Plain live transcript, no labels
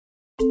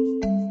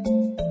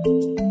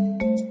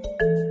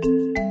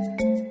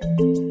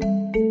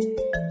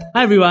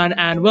Hi everyone,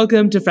 and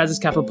welcome to Frazis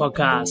Capital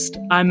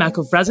Podcast. I'm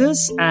Michael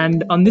Frazis,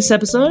 and on this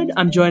episode,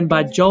 I'm joined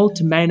by Joel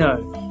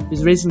Tomeno,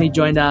 who's recently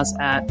joined us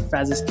at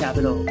Frazis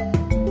Capital.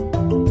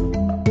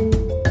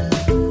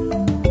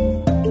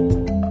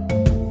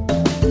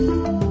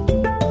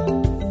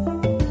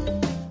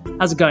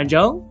 How's it going,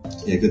 Joel?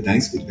 Yeah, good,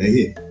 thanks. Good to be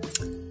here.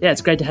 Yeah,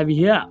 it's great to have you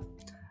here.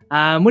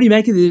 What do you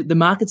make of the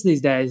markets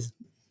these days?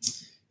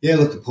 Yeah,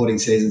 look, reporting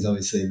season's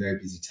obviously a very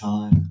busy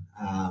time.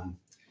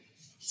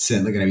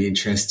 Certainly going to be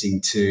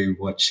interesting to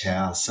watch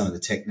how some of the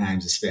tech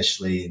names,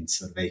 especially in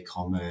sort of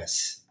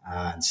e-commerce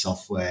and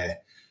software,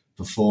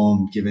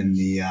 perform given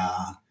the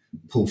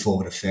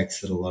pull-forward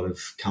effects that a lot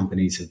of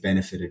companies have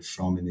benefited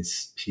from in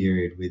this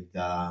period with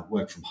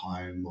work from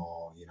home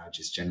or,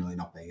 just generally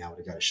not being able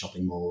to go to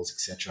shopping malls,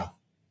 etc.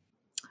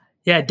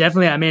 Yeah,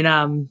 definitely. I mean,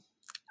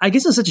 I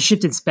guess there's such a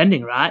shift in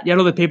spending, right? You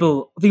know, think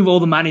of all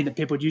the money that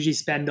people would usually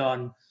spend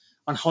on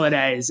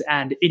holidays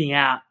and eating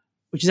out,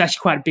 which is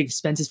actually quite big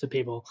expenses for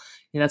people.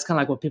 That's kind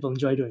of like what people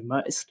enjoy doing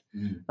most.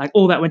 Like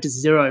all that went to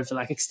zero for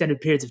like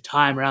extended periods of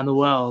time around the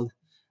world.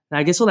 And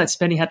I guess all that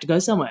spending had to go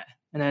somewhere.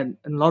 And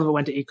a lot of it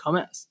went to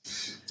e-commerce.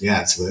 Yeah,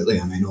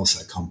 absolutely. I mean,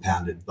 also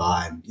compounded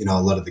by,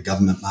 a lot of the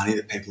government money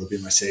that people have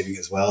been receiving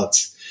as well.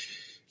 It's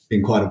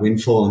been quite a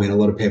windfall. I mean, a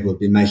lot of people have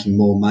been making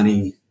more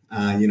money,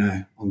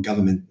 on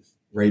government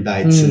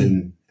rebates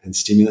and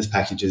stimulus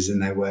packages than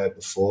they were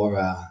before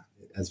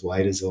as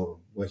waiters or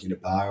working at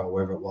a bar or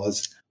wherever it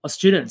was. Or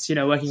students,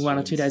 working 1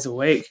 or 2 days a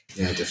week.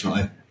 Yeah,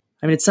 definitely.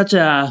 I mean, it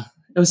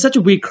was such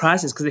a weird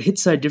crisis because it hit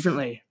so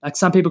differently. Like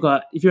some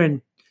people if you're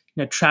in,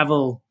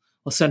 travel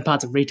or certain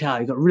parts of retail,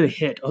 you got really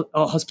hit,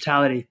 or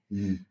hospitality.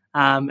 And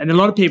a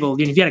lot of people,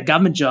 if you had a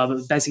government job, it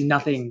was basically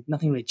nothing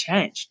really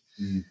changed.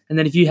 And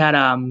then if you had,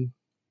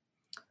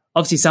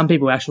 obviously some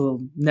people were actual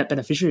net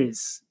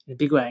beneficiaries in a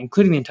big way,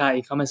 including the entire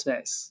e-commerce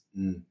space.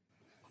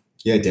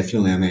 Yeah,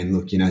 definitely. I mean,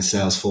 look,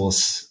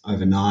 Salesforce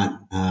overnight,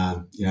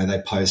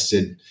 they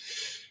posted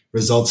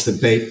results that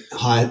beat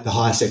the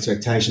highest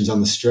expectations on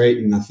the street.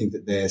 And I think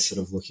that they're sort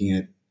of looking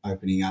at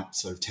opening up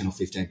sort of 10 or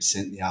 15%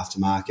 in the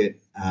aftermarket.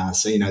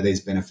 So,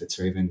 these benefits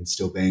are even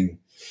still being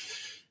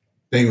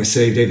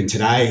received even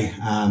today.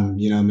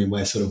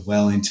 We're sort of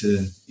well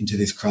into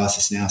this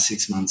crisis now,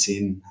 6 months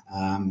in.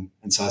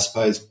 And so I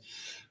suppose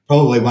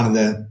probably one of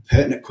the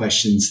pertinent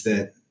questions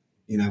that,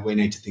 we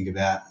need to think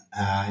about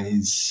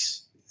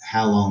is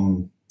how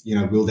long,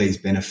 will these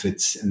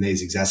benefits and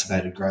these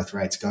exacerbated growth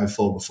rates go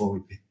for before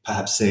we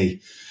perhaps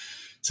see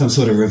some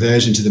sort of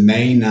reversion to the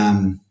mean,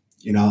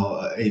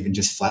 even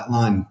just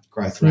flatline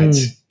growth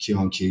rates Q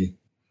on Q? It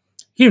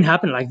can even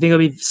happen. Like, I think it'll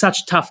be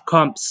such tough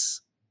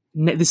comps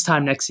this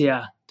time next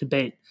year to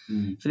beat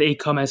for the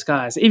e-commerce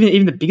guys.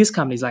 Even the biggest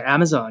companies like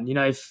Amazon,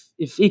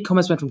 if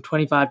e-commerce went from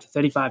 25 to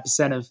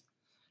 35% of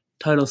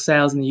total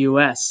sales in the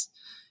US,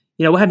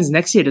 what happens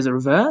next year? Does it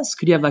reverse?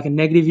 Could you have like a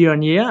negative year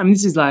on year? I mean,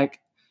 this is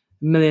like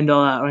 $1 million,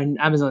 or in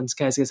Amazon's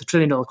case, I guess $1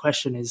 trillion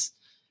question is,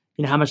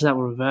 how much of that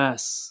will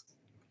reverse?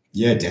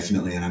 Yeah,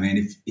 definitely. And I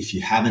mean, if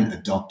you haven't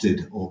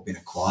adopted or been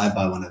acquired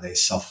by one of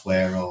these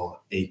software or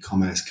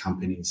e-commerce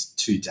companies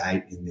to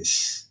date in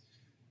this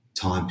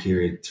time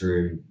period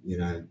through,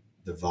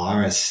 the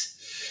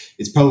virus,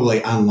 it's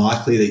probably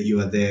unlikely that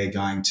you are there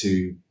going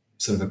to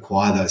sort of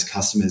acquire those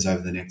customers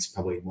over the next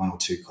probably 1 or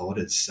 2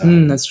 quarters.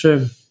 So that's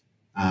true.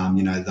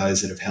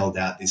 Those that have held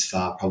out this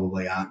far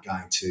probably aren't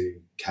going to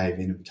cave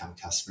in and become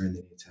a customer in the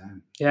near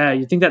term. Yeah,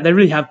 you think that they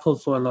really have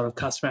pulled forward a lot of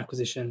customer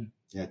acquisition.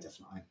 Yeah,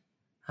 definitely.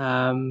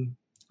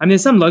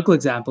 There's some local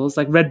examples,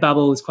 like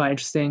Redbubble is quite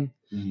interesting.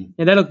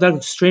 Yeah, they look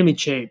extremely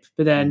cheap,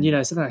 but then,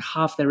 something like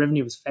half their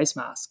revenue was face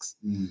masks.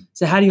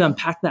 So how do you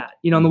unpack that?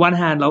 On the one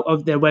hand,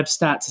 their web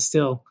stats are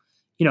still,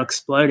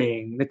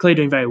 exploding. They're clearly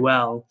doing very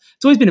well.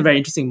 It's always been a very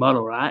interesting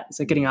model, right? It's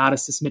like getting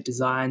artists to submit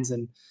designs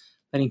and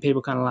letting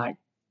people kind of like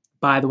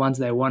buy the ones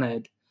they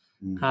wanted.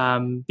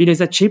 Is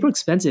that cheap or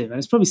expensive? And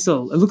it's probably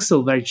it looks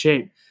still very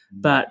cheap,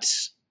 but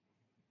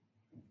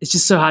it's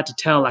just so hard to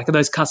tell. Like, are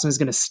those customers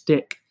going to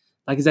stick?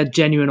 Like, is that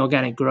genuine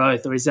organic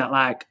growth, or is that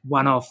like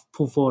one-off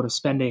pull forward of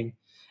spending?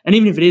 And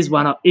even if it is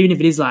one-off, even if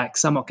it is like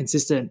somewhat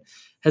consistent,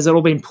 has it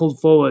all been pulled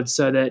forward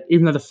so that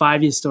even though the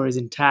 5-year story is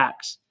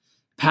intact,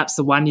 perhaps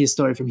the 1-year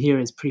story from here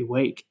is pretty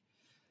weak?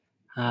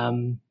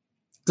 Because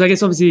I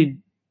guess obviously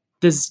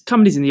there's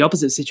companies in the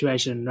opposite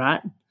situation,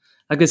 right?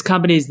 Like, there's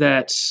companies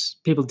that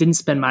people didn't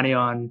spend money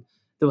on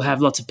that will have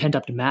lots of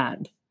pent-up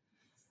demand.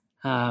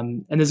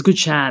 And there's a good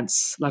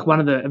chance, like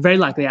a very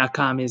likely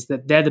outcome is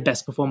that they're the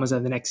best performers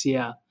over the next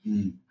year.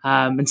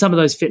 And some of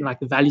those fit in like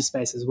the value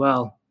space as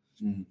well.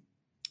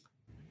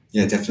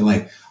 Yeah,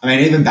 definitely. I mean,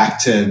 even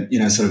back to,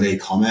 sort of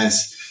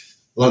e-commerce,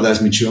 a lot of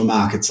those mature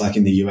markets, like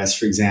in the US,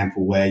 for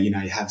example, where, you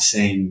have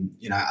seen,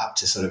 up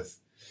to sort of,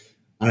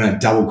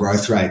 double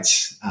growth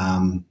rates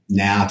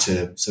now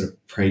to sort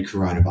of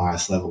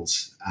pre-coronavirus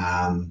levels.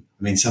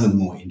 Some of the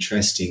more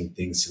interesting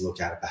things to look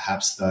at are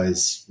perhaps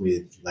those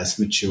with less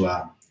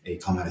mature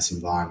e-commerce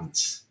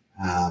environments.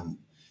 I'm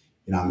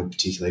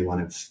particularly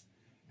one of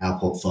our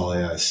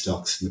portfolio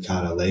stocks,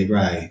 Mercado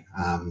Libre.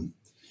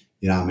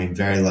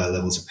 Very low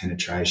levels of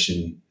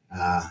penetration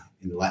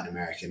the Latin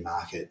American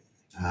market.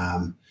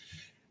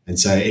 And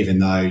so even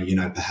though,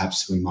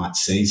 perhaps we might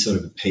see sort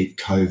of a peak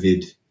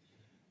COVID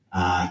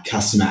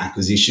customer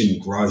acquisition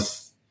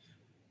growth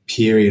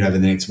period over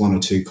the next 1 or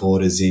 2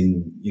 quarters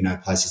in,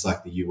 places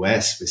like the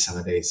US with some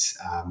of these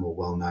more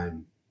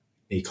well-known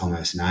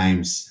e-commerce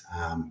names,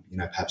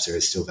 perhaps there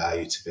is still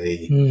value to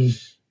be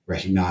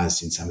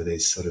recognised in some of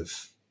these sort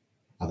of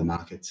other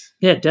markets.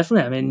 Yeah,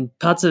 definitely. I mean,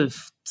 parts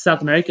of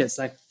South America, it's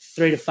like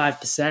 3 to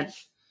 5%.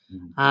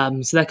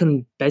 So that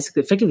can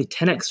basically effectively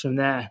 10x from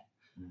there.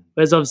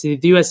 Whereas obviously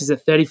if the US is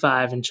at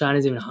 35 and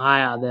China's even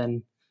higher,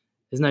 then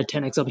there's no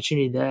 10x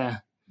opportunity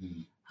there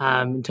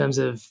in terms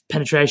of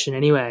penetration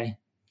anyway.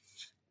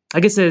 I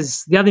guess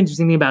there's the other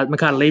interesting thing about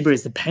Mercado Libre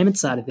is the payment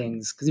side of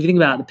things. Because if you think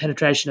about the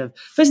penetration of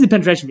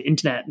the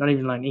internet, not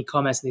even like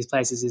e-commerce in these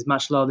places, is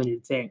much lower than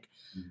you'd think.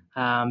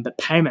 But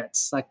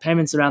payments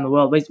around the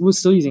world, we're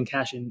still using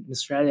cash in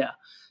Australia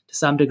to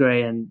some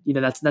degree. And,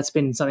 that's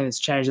been something that's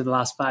changed over the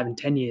last 5 and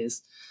 10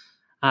 years.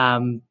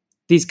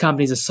 These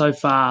companies are so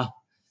far,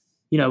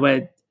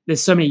 where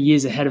there's so many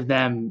years ahead of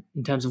them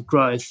in terms of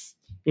growth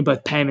in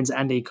both payments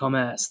and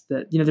e-commerce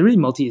that, they're really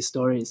multi-year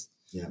stories.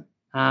 Yeah.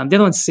 The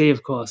other one's C,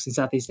 of course, in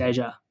Southeast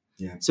Asia.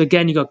 Yeah. So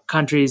again, you've got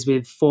countries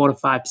with 4 to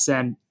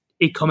 5%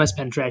 e-commerce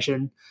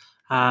penetration,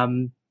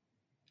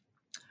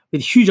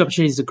 with huge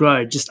opportunities to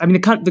grow.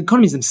 The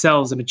economies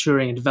themselves are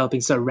maturing and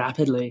developing so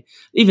rapidly.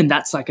 Even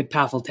that's like a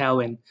powerful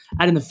tailwind.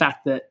 Add in the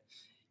fact that,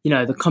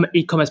 the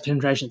e-commerce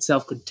penetration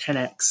itself could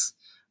 10x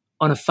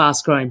on a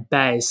fast-growing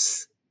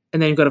base,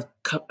 and then you've got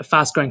a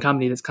fast-growing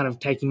company that's kind of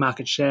taking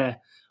market share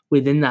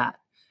within that.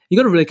 You've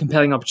got a really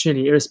compelling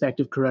opportunity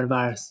irrespective of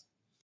coronavirus.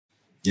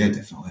 Yeah,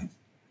 definitely.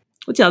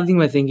 What's the other thing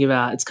we're thinking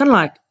about? It's kind of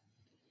like,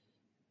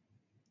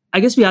 I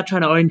guess we are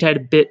trying to orientate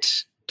a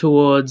bit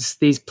towards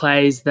these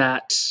plays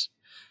that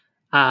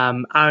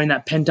are in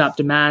that pent-up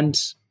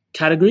demand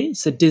category.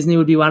 So Disney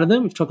would be one of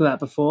them. We've talked about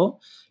that before.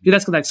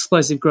 That's got that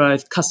explosive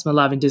growth, customer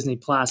love in Disney+.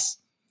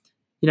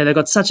 They've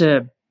got such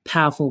a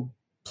powerful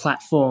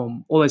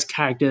platform, all those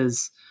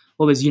characters,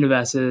 all those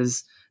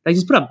universes. They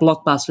just put up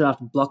blockbuster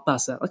after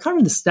blockbuster. I can't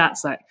remember the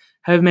stats, like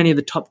however many of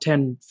the top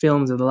 10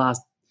 films of the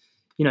last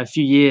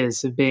few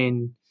years have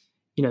been,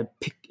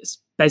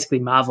 basically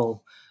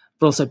Marvel,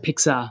 but also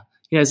Pixar.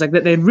 It's like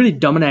they're really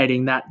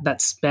dominating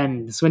that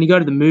spend. So when you go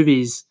to the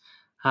movies,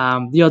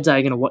 the odds are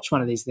you're going to watch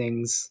one of these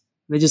things.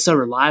 They're just so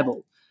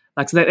reliable.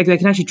 Like, so they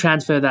can actually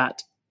transfer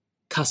that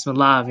customer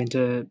love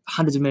into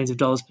hundreds of millions of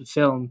dollars per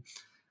film.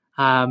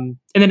 And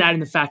then add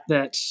in the fact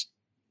that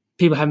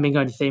people haven't been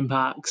going to theme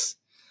parks,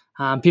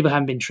 people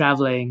haven't been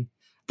traveling.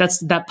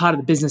 That part of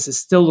the business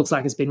still looks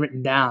like it's been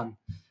written down.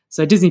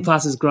 So Disney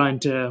Plus has grown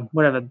to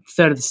whatever,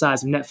 1/3 of the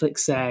size of Netflix,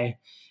 say,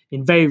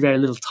 in very, very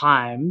little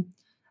time.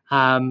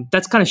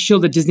 That's kind of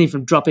shielded Disney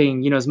from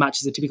dropping, as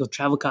much as a typical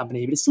travel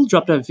company, but it's still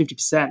dropped over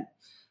 50%.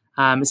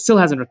 It still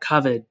hasn't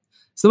recovered.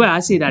 So the way I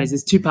see that is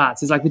there's 2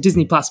 parts. There's like the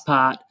Disney Plus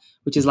part,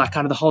 which is like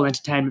kind of the whole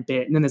entertainment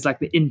bit. And then there's like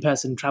the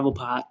in-person travel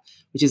part,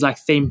 which is like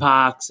theme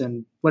parks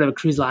and whatever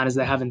cruise liners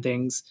they have and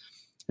things.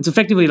 And so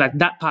effectively like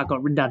that part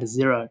got written down to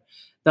 0.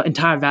 The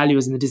entire value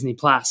is in the Disney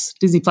Plus.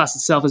 Disney Plus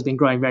itself has been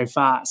growing very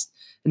fast.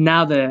 And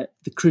now the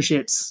cruise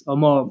ships, or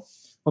more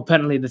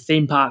pertinently, the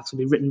theme parks will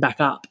be written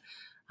back up.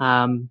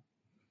 And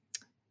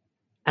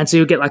so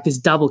you'll get like this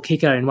double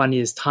kicker in 1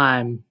 year's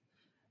time.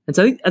 And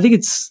so I think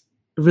it's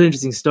a really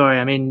interesting story.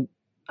 I mean,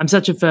 I'm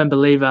such a firm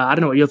believer. I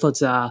don't know what your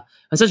thoughts are.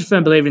 I'm such a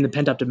firm believer in the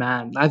pent-up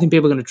demand. I think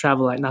people are going to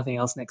travel like nothing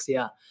else next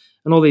year.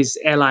 And all these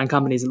airline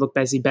companies that look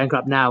basically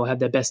bankrupt now will have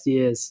their best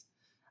years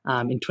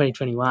in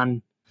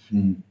 2021.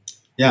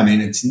 Yeah, I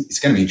mean, it's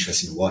going to be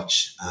interesting to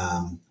watch.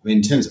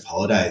 In terms of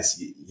holidays,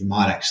 you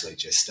might actually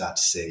just start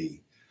to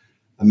see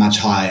a much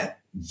higher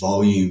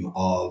volume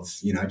of,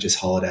 just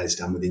holidays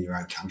done within your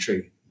own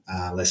country,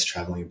 less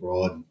traveling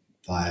abroad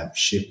via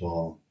ship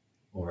or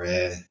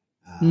air.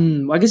 I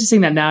guess you're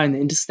seeing that now in the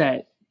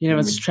interstate.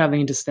 Everyone's just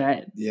traveling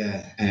interstate.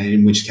 Yeah, and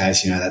in which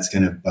case, that's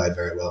going to bode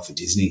very well for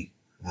Disney.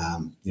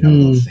 With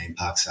all the theme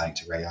parks starting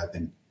to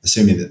reopen,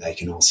 assuming that they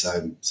can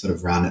also sort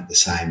of run at the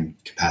same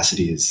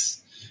capacity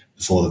as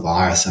before the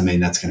virus. I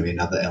mean, that's going to be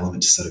another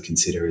element to sort of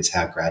consider is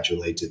how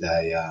gradually do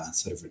they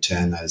sort of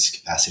return those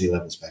capacity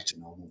levels back to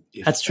normal.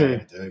 That's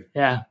true.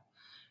 Yeah.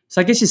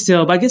 So I guess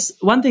I guess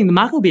one thing, the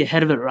market will be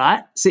ahead of it,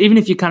 right? So even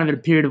if you're kind of at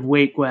a period of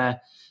weak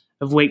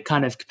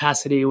kind of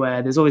capacity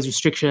where there's all these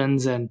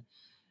restrictions and,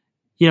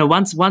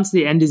 once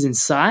the end is in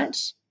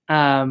sight,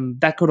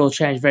 that could all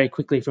change very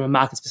quickly from a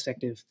market's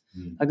perspective.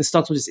 Like the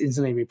stocks will just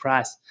instantly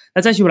reprice.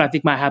 That's actually what I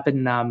think might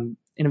happen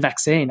in a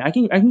vaccine. I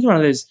can get one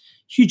of those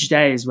huge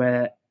days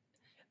where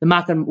the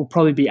market will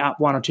probably be up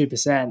 1 or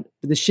 2%,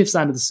 but the shifts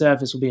under the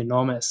surface will be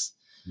enormous.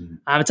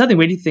 It's something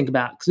we need to think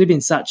about because we've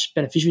been such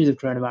beneficiaries of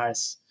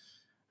coronavirus.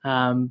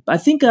 But I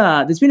think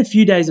there's been a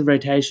few days of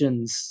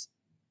rotations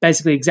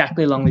basically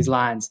exactly along these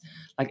lines,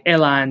 like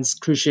airlines,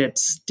 cruise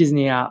ships,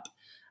 Disney up,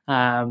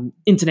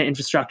 internet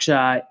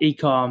infrastructure,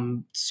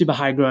 e-com, super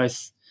high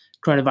growth,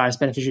 coronavirus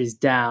beneficiaries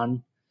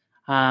down.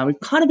 We've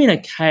kind of been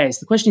okay. So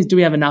the question is, do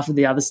we have enough of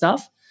the other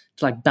stuff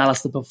to like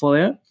ballast the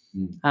portfolio?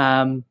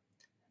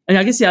 And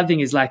I guess the other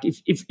thing is like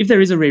if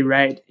there is a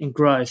re-rate in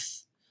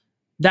growth,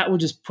 that will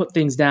just put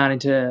things down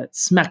into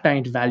smack bang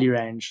into value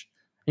range.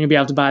 And you'll be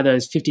able to buy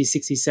those 50,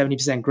 60,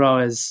 70%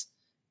 growers,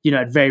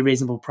 at very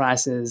reasonable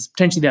prices,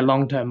 potentially their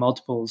long-term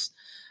multiples,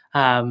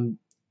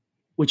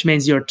 which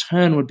means your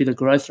return would be the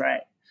growth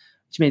rate,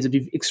 which means it'd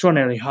be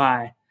extraordinarily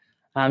high.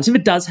 So if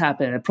it does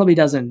happen, it probably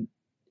doesn't,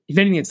 if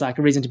anything, it's like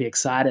a reason to be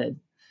excited.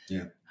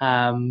 Yeah.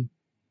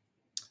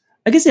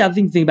 I guess the other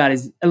thing to think about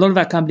is a lot of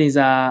our companies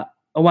are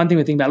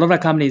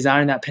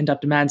in that pent-up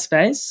demand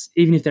space,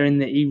 even if they're in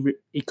the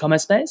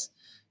e-commerce space.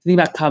 Think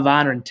about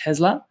Carvana and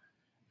Tesla.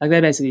 Like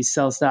they basically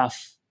sell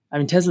stuff. I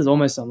mean, Tesla's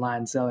almost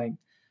online selling.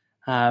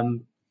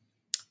 Carvana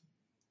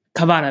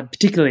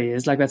particularly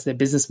is like that's their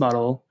business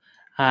model.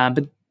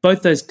 But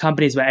both those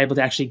companies were able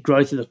to actually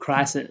grow through the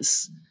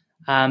crisis.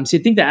 So you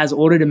think that as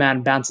auto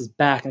demand bounces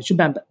back, and it should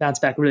bounce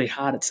back really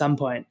hard at some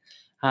point,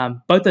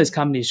 both those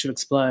companies should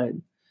explode.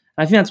 And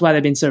I think that's why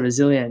they've been so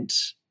resilient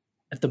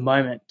at the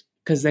moment,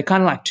 because they're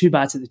kind of like two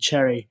bites of the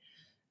cherry.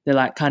 They're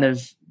like kind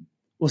of,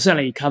 well,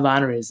 certainly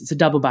Carvana is. It's a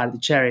double bite of the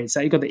cherry.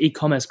 So you've got the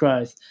e-commerce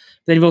growth.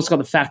 Then you've also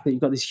got the fact that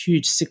you've got this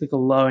huge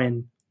cyclical low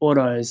in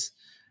autos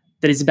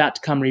that is about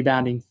to come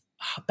rebounding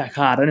back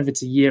hard. I don't know if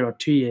it's a year or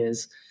 2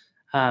 years.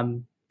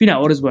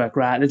 Autos work,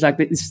 right? There's like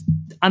this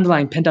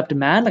underlying pent-up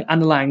demand, like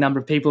underlying number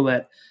of people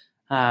that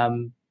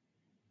turn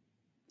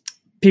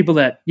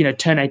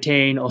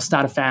 18 or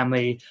start a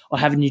family or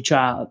have a new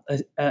child,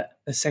 a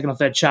second or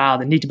third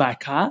child, and need to buy a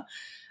car.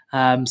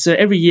 So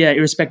every year,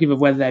 irrespective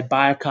of whether they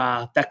buy a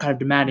car, that kind of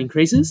demand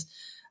increases.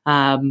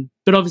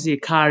 But obviously a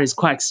car is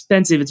quite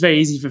expensive. It's very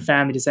easy for a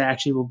family to say,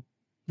 actually, well,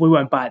 we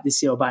won't buy it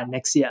this year or buy it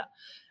next year.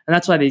 And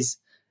that's why these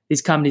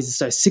companies are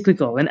so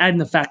cyclical. And adding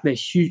the fact they're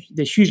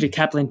hugely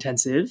capital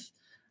intensive,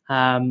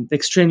 they're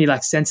extremely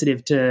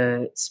sensitive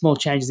to small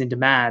changes in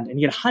demand, and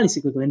you get a highly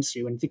cyclical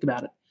industry when you think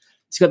about it.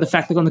 So you've got the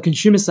fact that on the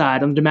consumer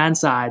side, on the demand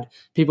side,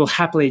 people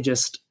happily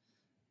just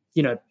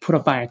put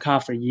off buying a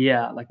car for a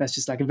year. Like that's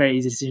just like a very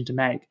easy decision to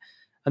make.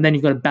 And then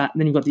you've got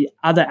the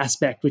other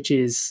aspect, which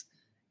is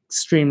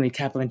extremely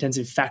capital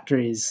intensive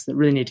factories that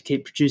really need to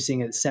keep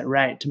producing at a set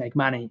rate to make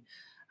money.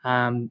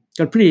 Got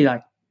a pretty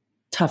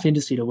tough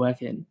industry to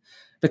work in.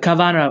 But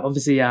Carvana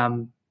obviously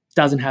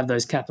doesn't have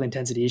those capital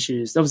intensity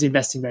issues. They're obviously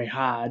investing very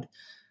hard,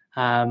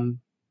 but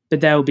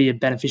they will be a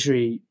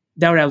beneficiary.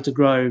 They were able to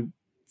grow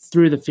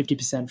through the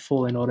 50%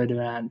 fall in auto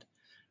demand,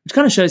 which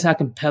kind of shows how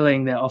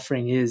compelling their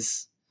offering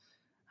is.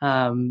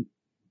 And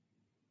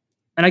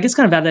I guess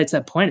kind of validates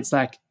that point. It's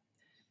like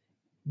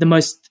the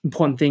most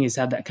important thing is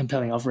to have that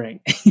compelling offering.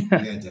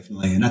 Yeah,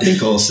 definitely. And I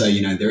think also,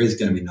 there is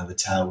going to be another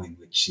tailwind,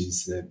 which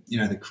is the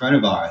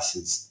coronavirus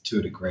has to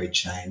a degree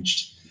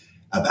changed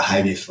our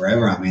behaviour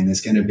forever. I mean,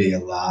 there's going to be a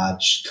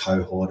large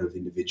cohort of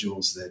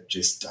individuals that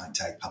just don't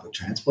take public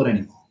transport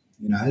anymore.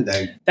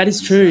 That is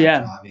true.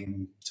 Yeah.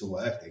 Driving to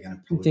work, they're going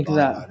to probably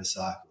buy a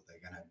motorcycle. They're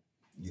going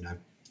to,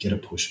 get a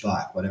push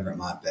bike, whatever it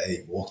might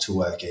be, walk to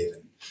work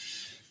even.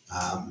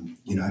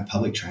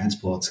 Public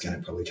transport's going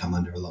to probably come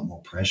under a lot more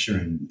pressure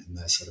and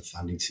those sort of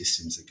funding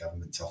systems that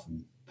governments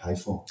often pay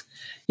for.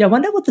 Yeah, I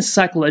wonder what the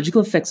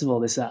psychological effects of all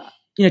this are.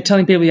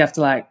 Telling people you have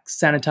to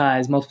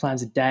sanitize multiple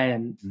times a day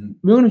and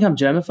we're going to become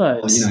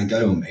germaphobes. Or, go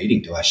to a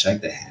meeting, do I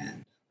shake their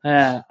hand?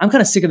 Yeah, I'm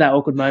kind of sick of that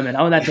awkward moment.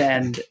 I want that to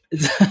end. Do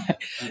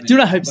you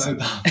know what I hope? Do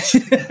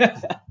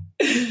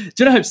you know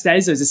what I hope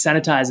stays though? Is a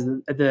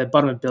sanitizer at the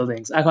bottom of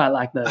buildings. I quite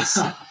like those.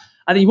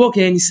 I think you walk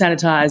in, you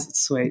sanitize,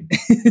 it's sweet.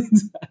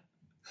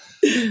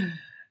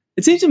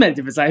 It seems to make a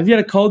difference. Have you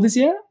had a cold this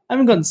year? I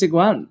haven't gotten sick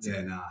once.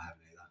 Yeah, no, I haven't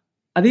either.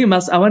 I think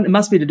it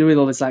must be to do with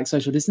all this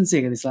social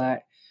distancing and this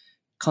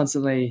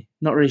constantly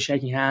not really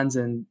shaking hands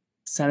and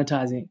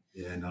sanitizing.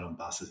 Yeah, not on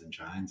buses and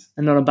trains.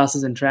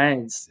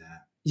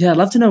 Yeah, I'd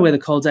love to know where the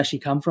colds actually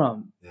come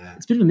from. Yeah.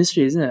 It's a bit of a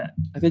mystery, isn't it?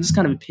 They just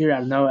kind of appear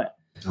out of nowhere.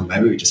 Oh,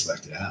 maybe we just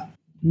worked it out.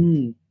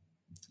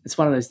 It's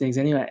one of those things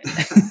anyway.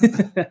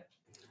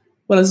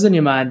 What else is on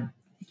your mind?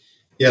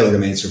 Yeah, look,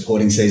 it's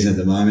reporting season at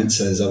the moment,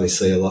 so there's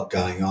obviously a lot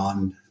going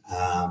on.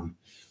 A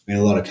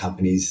lot of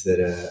companies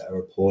that are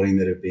reporting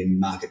that have been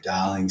market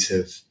darlings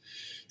have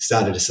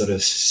started to sort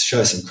of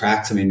show some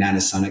cracks.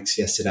 Nanosonics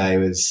yesterday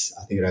I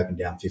think it opened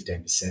down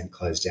 15%,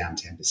 closed down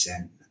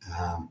 10%.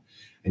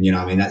 And,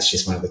 that's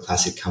just one of the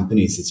classic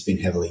companies that's been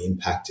heavily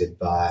impacted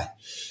by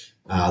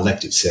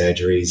elective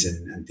surgeries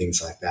and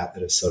things like that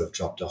have sort of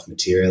dropped off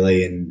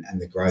materially, and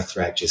the growth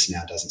rate just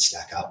now doesn't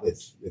stack up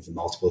with the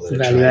multiple that it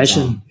trades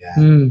on.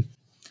 Yeah.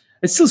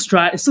 It's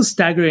still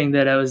staggering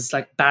that it was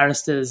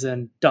barristers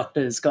and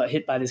doctors got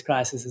hit by this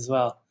crisis as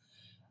well.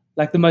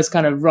 The most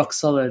kind of rock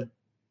solid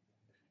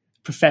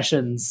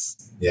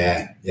professions.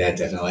 Yeah,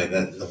 definitely.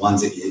 The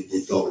ones that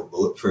you thought were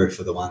bulletproof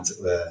are the ones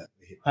that were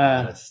hit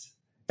hardest.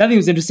 I think it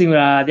was interesting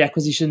the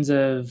acquisitions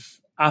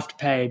of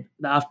Afterpay,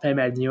 the Afterpay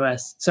made in the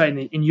US,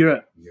 in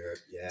Europe.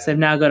 Yeah. So they've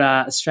now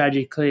got a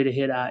strategy clear to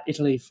hit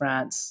Italy,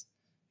 France,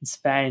 and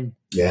Spain.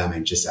 Yeah,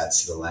 just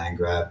adds to the land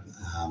grab.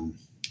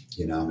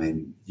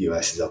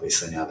 US is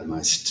obviously now the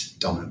most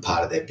dominant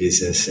part of their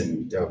business,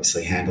 and they're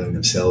obviously handling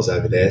themselves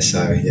over there.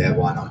 So, yeah,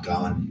 why not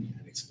go and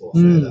explore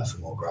further for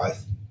more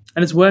growth?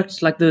 And it's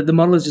worked, like the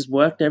model has just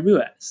worked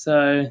everywhere.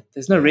 So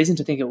there's no reason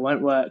to think it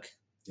won't work.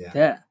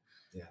 Yeah.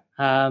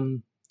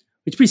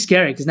 Which is pretty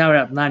scary because now we're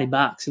up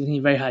 $90. You're looking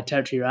at very high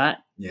territory, right?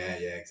 Yeah,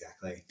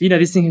 exactly. But,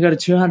 this thing can go to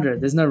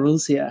 200. There's no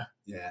rules here.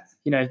 Yeah.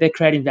 If they're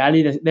creating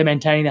value, they're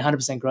maintaining the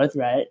 100% growth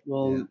rate.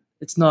 Well,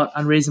 it's not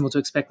unreasonable to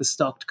expect the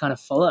stock to kind of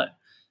follow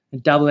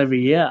and double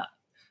every year.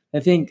 I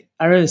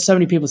remember so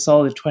many people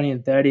sold at 20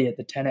 and 30 at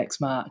the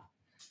 10x mark.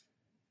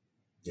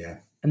 Yeah.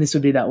 And this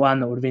would be that one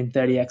that would have been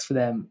 30x for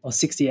them, or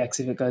 60x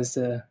if it goes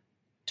to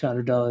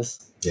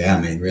 $200. Yeah,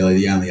 I mean, really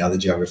the only other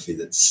geography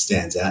that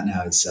stands out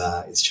now is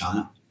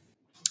China.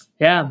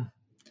 Yeah.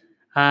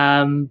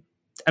 And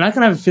I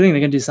kind of have a feeling they're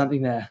going to do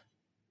something there.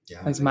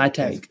 Yeah, that's my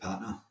take.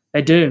 Partner.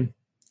 They do.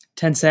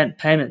 Tencent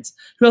Payments.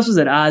 Who else was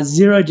it?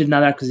 Xero did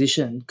another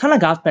acquisition. Kind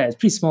of like Afterpay. It's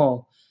pretty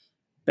small,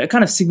 but it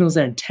kind of signals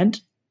their intent.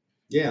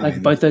 Yeah.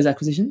 Both those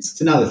acquisitions.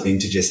 It's another thing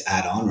to just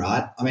add on,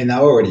 right? I mean, they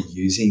were already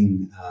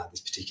using this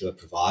particular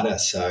provider,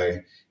 so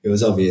it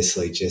was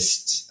obviously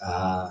just,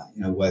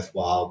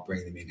 worthwhile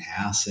bringing them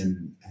in-house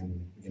and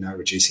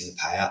reducing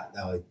the payout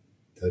they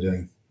were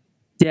doing.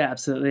 Yeah,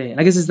 absolutely. And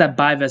I guess it's that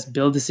buy versus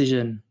build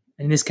decision.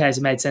 In this case,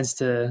 it made sense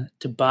to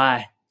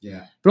buy.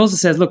 Yeah. But also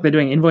says, look, they're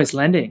doing invoice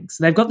lending.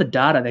 So they've got the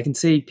data. They can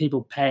see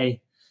people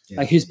pay,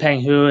 like who's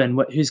paying who and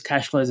whose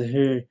cash flows are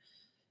who,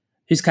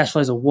 whose cash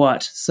flows are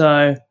what.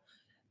 So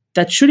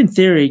that should, in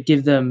theory,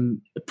 give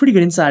them a pretty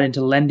good insight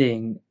into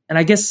lending. And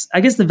I guess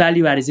the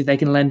value add is if they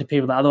can lend to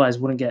people that otherwise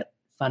wouldn't get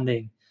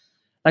funding.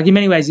 Like in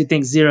many ways, you'd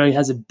think Xero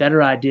has a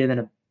better idea than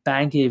a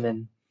bank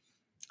even,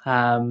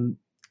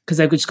 because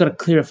they've just got a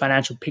clearer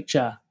financial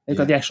picture. They've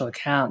got the actual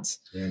accounts.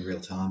 Yeah, in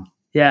real time.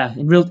 Yeah,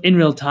 in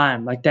real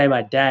time, like day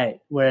by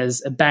day.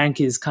 Whereas a bank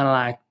is kind of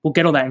like, we'll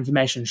get all that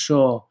information,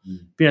 sure.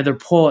 But, the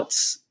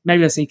reports,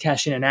 maybe they'll see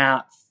cash in and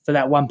out for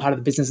that one part of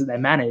the business that they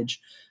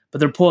manage, but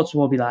the reports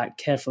will be like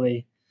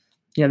carefully,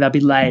 they'll be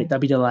late, they'll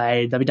be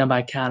delayed, they'll be done by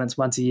accountants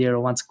once a year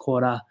or once a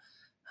quarter.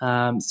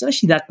 It's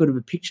actually that good of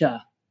a picture.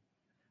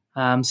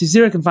 So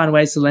Xero can find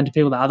ways to lend to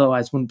people that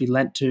otherwise wouldn't be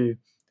lent to,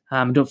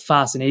 and do it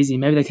fast and easy.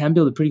 Maybe they can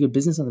build a pretty good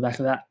business on the back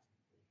of that.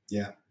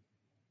 Yeah.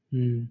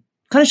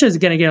 Kind of shows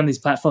again on these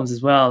platforms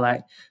as well.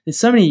 Like there's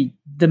so many,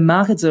 the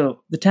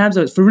TAMs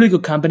are, for a really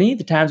good company,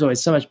 the TAMs are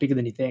always so much bigger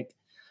than you think.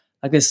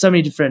 Like there's so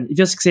many different, if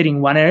you're succeeding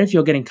in one area, if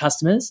you're getting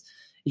customers,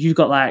 if you've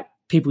got like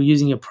people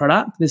using your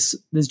product, there's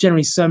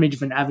generally so many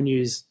different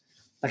avenues,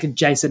 like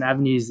adjacent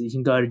avenues that you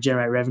can go to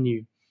generate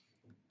revenue.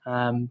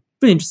 Pretty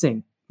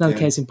interesting. Another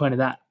case in point of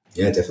that.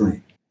 Yeah,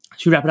 definitely.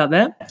 Should we wrap it up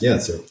there? Yeah,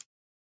 that's it.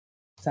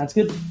 Sounds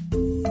good.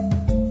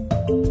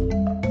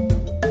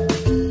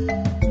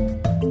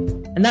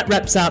 And that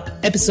wraps up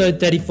episode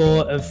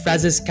 34 of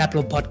Frazis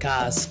Capital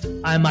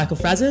Podcast. I'm Michael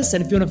Frazis,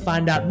 and if you want to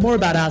find out more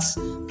about us,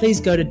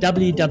 please go to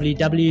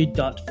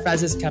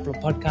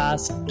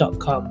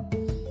www.fraziscapitalpodcast.com.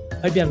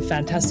 Hope you have a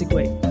fantastic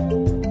week.